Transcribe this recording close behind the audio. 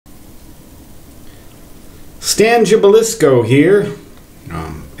Stan Gibilisco here,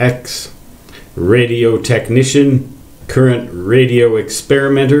 ex-radio technician, current radio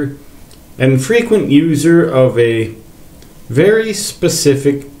experimenter, and frequent user of a very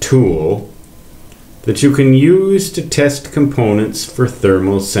specific tool that you can use to test components for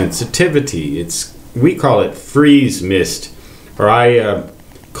thermal sensitivity. We call it freeze mist, or I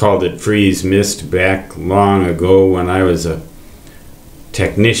called it freeze mist back long ago when I was a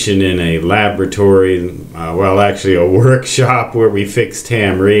technician in a laboratory, well, actually a workshop where we fixed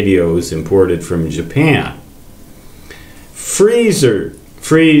ham radios imported from Japan. Freeze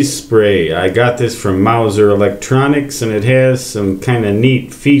spray. I got this from Mauser Electronics, and it has some kind of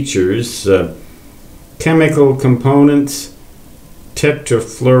neat features. Chemical components,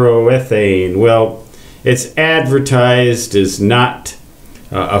 tetrafluoroethane. Well, it's advertised as not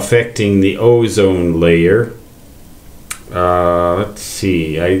affecting the ozone layer. Let's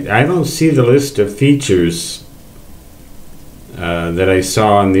see. I don't see the list of features that I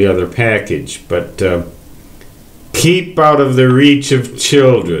saw in the other package, but keep out of the reach of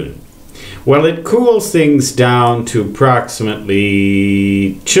children. Well, it cools things down to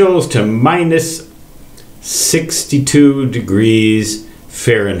approximately, chills to minus 62 degrees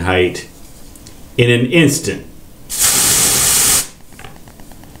Fahrenheit in an instant.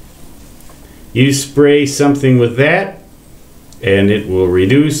 You spray something with that, and it will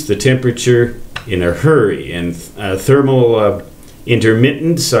reduce the temperature in a hurry. And thermal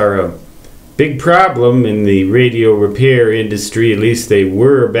intermittents are a big problem in the radio repair industry. At least they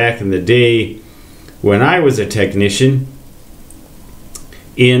were back in the day when I was a technician.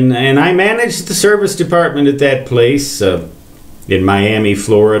 And I managed the service department at that place in Miami,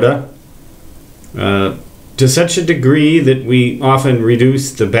 Florida, to such a degree that we often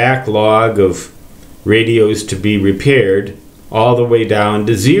reduced the backlog of radios to be repaired all the way down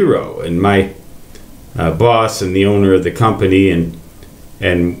to zero. And my boss and the owner of the company and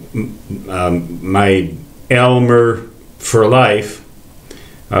my Elmer for life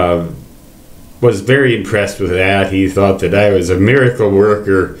was very impressed with that. He thought that I was a miracle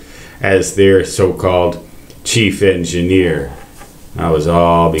worker as their so-called chief engineer. That was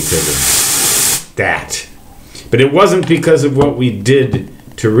all because of that. But it wasn't because of what we did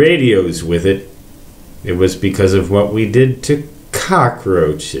to radios with it. It was because of what we did to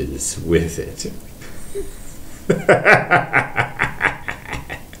cockroaches with it.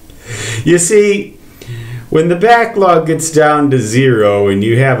 You see, when the backlog gets down to zero and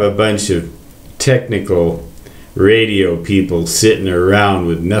you have a bunch of technical radio people sitting around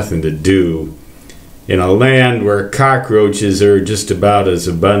with nothing to do in a land where cockroaches are just about as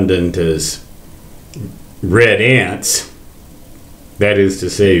abundant as red ants, that is to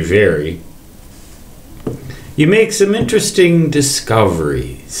say, very, you make some interesting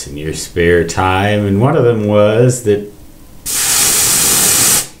discoveries in your spare time, and one of them was that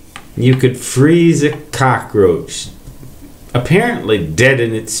you could freeze a cockroach, apparently dead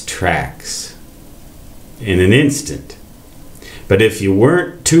in its tracks, in an instant. But if you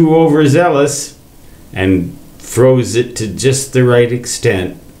weren't too overzealous and froze it to just the right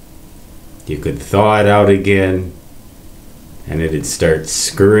extent, you could thaw it out again, and it'd start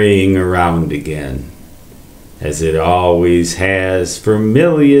scurrying around again, as it always has for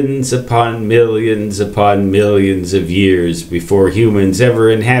millions upon millions upon millions of years before humans ever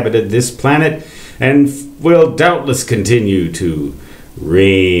inhabited this planet, and will doubtless continue to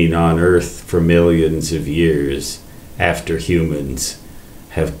reign on Earth for millions of years after humans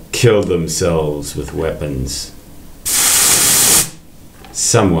have killed themselves with weapons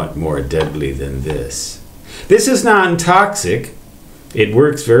somewhat more deadly than this. This is non-toxic. It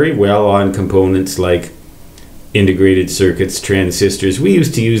works very well on components like integrated circuits, transistors. We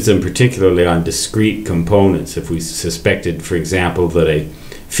used to use them particularly on discrete components. If we suspected, for example, that a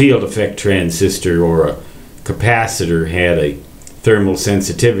field effect transistor or a capacitor had a thermal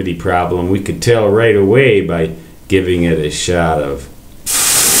sensitivity problem, we could tell right away by giving it a shot of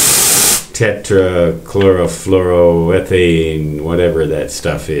tetrachlorofluoroethane, whatever that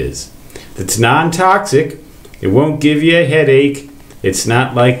stuff is. It's non-toxic. It won't give you a headache. It's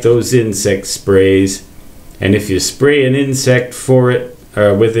not like those insect sprays. And if you spray an insect with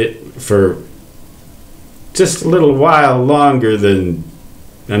it for just a little while longer than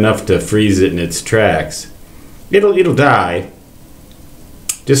enough to freeze it in its tracks, it'll die,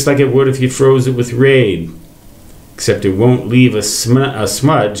 just like it would if you froze it with rain. Except it won't leave a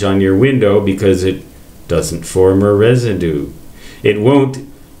smudge on your window because it doesn't form a residue. It won't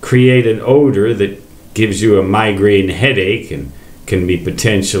create an odor that gives you a migraine headache and can be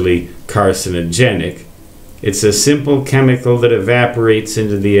potentially carcinogenic. It's a simple chemical that evaporates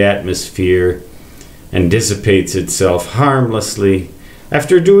into the atmosphere and dissipates itself harmlessly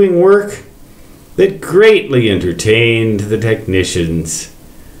after doing work that greatly entertained the technicians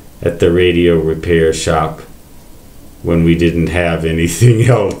at the radio repair shop when we didn't have anything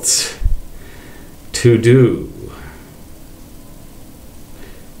else to do.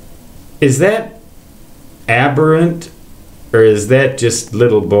 Is that aberrant, or is that just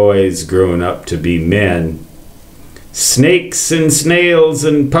little boys growing up to be men? Snakes and snails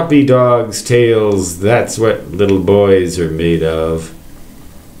and puppy dogs' tails, that's what little boys are made of.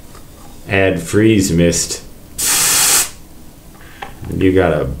 Add freeze mist, and you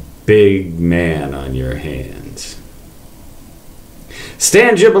got a big man on your hands.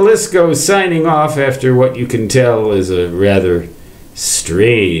 Stan Gibilisco signing off after what you can tell is a rather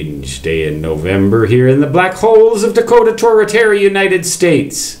strange day in November here in the black holes of Dakota Territory, United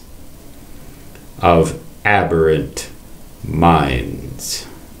States of aberrant minds.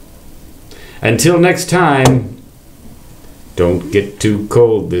 Until next time, don't get too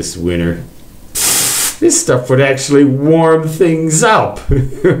cold this winter. This stuff would actually warm things up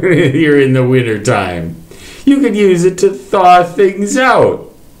here in the winter time. You could use it to thaw things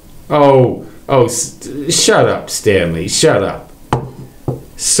out. Oh, shut up, Stanley, shut up.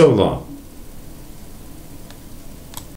 So long.